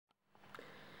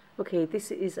Okay, this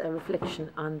is a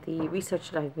reflection on the research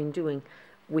that I've been doing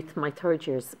with my third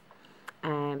years.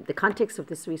 The context of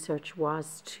this research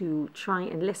was to try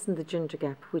and lessen the gender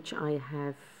gap, which I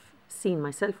have seen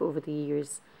myself over the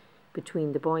years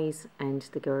between the boys and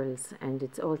the girls. And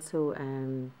it's also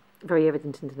very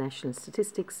evident in the national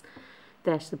statistics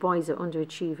that the boys are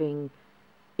underachieving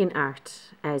in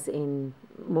art as in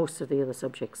most of the other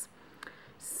subjects.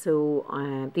 So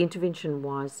the intervention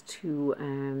was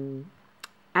to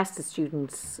ask the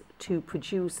students to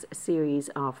produce a series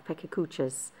of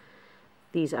pecacuchas.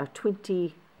 These are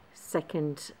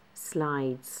 20-second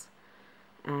slides,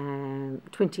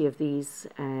 20 of these.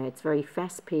 It's very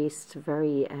fast-paced,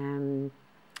 very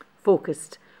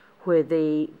focused, where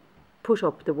they put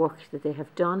up the work that they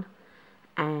have done,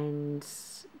 and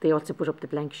they also put up the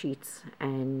blank sheets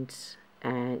and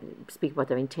speak about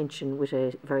their intention with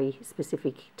a very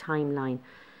specific timeline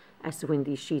as to when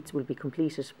these sheets will be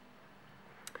completed.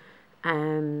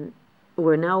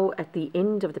 We're now at the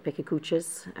end of the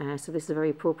pecacuchas, so this is a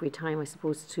very appropriate time, I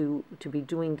suppose, to be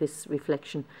doing this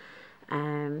reflection.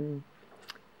 The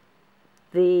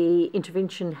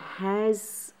intervention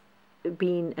has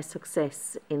been a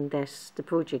success in that the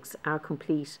projects are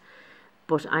complete,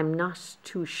 but I'm not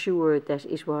too sure that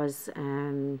it was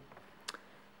the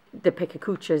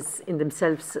pecacuchas in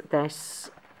themselves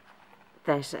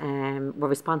that were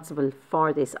responsible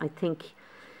for this. I think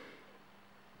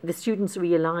the students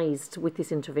realised with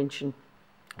this intervention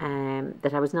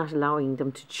that I was not allowing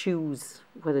them to choose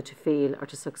whether to fail or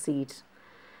to succeed.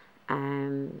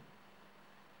 It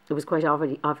was quite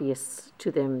obvious to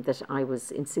them that I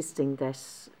was insisting that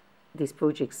these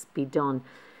projects be done.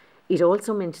 It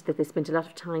also meant that they spent a lot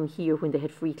of time here when they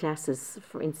had free classes.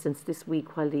 For instance, this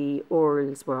week while the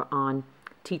orals were on,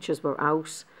 teachers were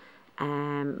out,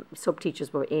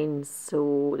 sub-teachers were in,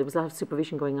 so there was a lot of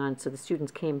supervision going on. So the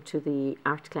students came to the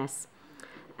art class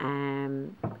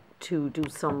to do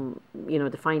some,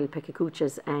 the final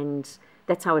pecacuchas, and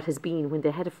that's how it has been when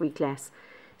they had a free class.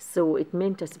 So it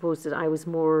meant, I suppose, that I was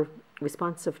more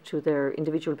responsive to their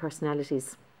individual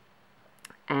personalities.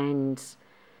 And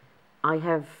I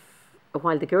have,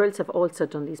 while the girls have also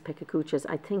done these pecacuchas,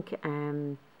 I think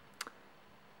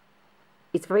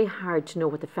it's very hard to know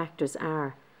what the factors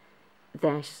are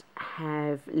that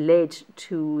have led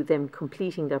to them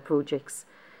completing their projects.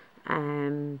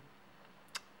 I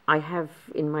have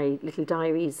in my little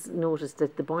diaries noticed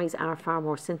that the boys are far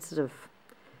more sensitive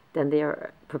than they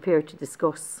are prepared to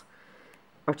discuss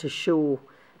or to show.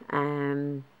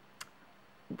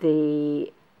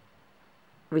 They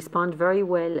respond very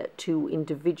well to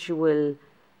individual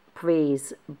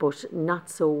praise, but not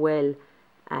so well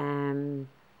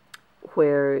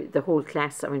where the whole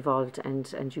class are involved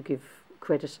and you give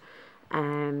credit.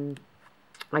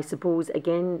 I suppose,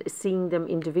 again, seeing them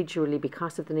individually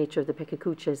because of the nature of the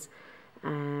pecacuchas,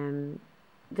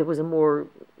 there was a more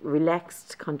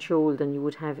relaxed control than you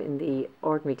would have in the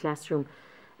ordinary classroom.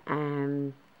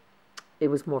 It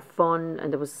was more fun,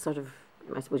 and there was sort of,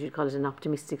 I suppose you'd call it an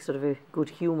optimistic sort of a good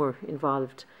humour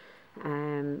involved.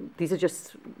 These are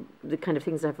just the kind of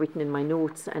things I've written in my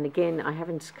notes, and again, I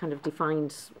haven't kind of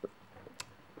defined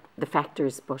the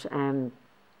factors, but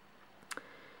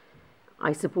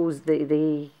I suppose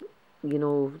they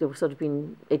were sort of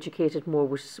being educated more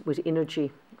with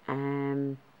energy,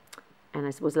 and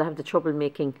I suppose they'll have the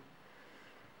troublemaking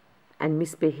and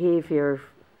misbehaviour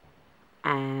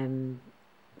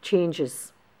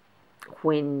changes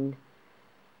when,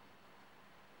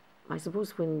 I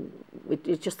suppose, when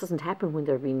it just doesn't happen when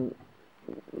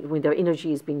when their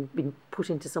energy is being put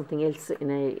into something else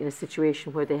in a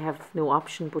situation where they have no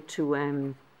option but to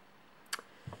on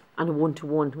a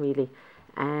one-to-one really.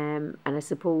 And I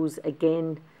suppose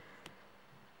again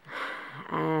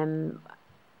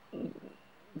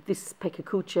this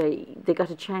pecacucha, they got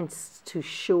a chance to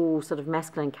show sort of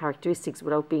masculine characteristics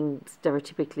without being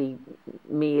stereotypically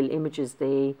male images.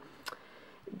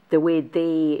 The way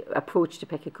they approach the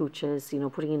pecacuchas,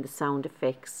 putting in the sound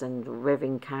effects and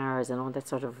revving cars and all that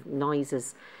sort of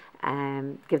noises,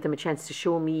 give them a chance to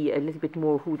show me a little bit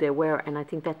more who they were, and I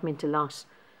think that meant a lot.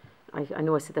 I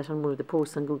know I said that on one of the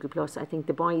posts on Google+. I think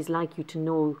the boys like you to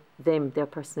know them, their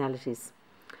personalities.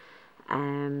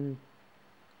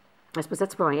 I suppose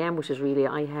that's where I am with it really.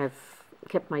 I have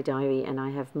kept my diary and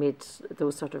I have made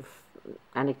those sort of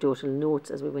anecdotal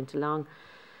notes as we went along.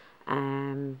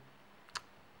 And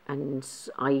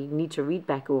I need to read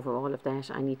back over all of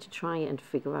that. I need to try and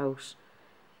figure out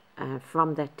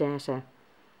from that data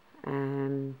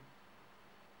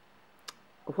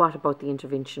what about the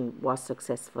intervention was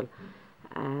successful.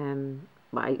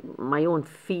 My own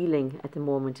feeling at the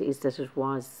moment is that it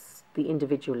was the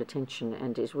individual attention,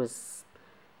 and it was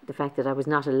the fact that I was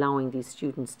not allowing these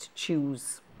students to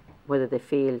choose whether they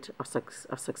failed or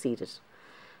succeeded.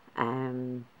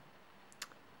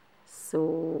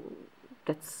 So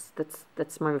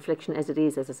that's my reflection as it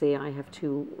is. As I say, I have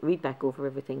to read back over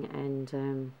everything,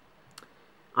 and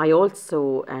I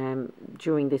also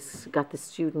during this got the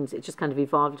students. It just kind of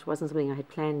evolved. It wasn't something I had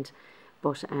planned,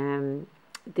 but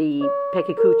the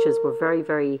Peki Kuchas were very,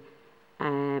 very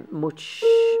much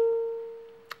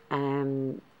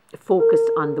focused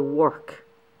on the work,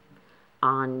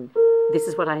 on this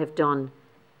is what I have done,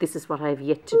 this is what I have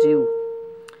yet to do,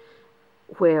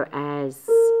 whereas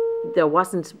there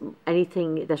wasn't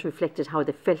anything that reflected how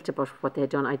they felt about what they had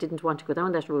done. I didn't want to go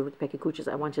down that road with Peki Kuchas.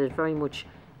 I wanted it very much,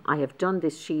 I have done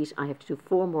this sheet, I have to do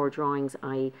 4 more drawings,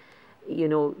 to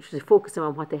focus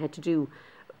on what they had to do,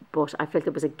 but I felt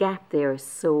there was a gap there.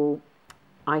 So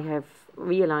I have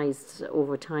realised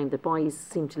over time that boys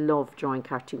seem to love drawing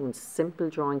cartoons, simple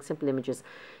drawings, simple images.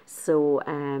 So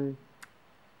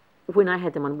when I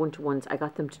had them on one-to-ones, I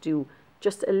got them to do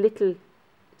just a little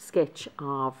sketch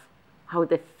of how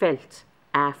they felt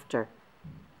after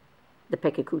the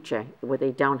Peki Kucha. Were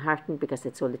they downhearted because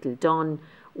they'd so little done?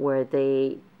 Were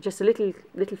they just a little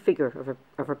figure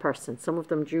of a person? Some of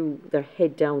them drew their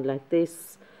head down like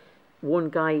this. One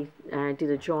guy did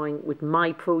a drawing with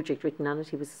my project written on it.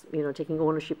 He was, taking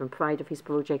ownership and pride of his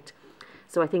project.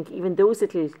 So I think even those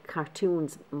little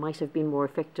cartoons might have been more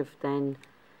effective than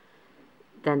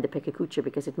the Peki Kucha,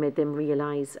 because it made them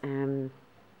realise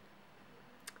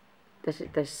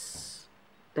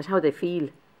that how they feel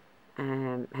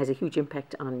has a huge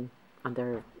impact on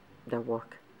their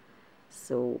work.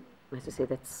 So, as I say,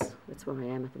 that's where I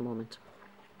am at the moment.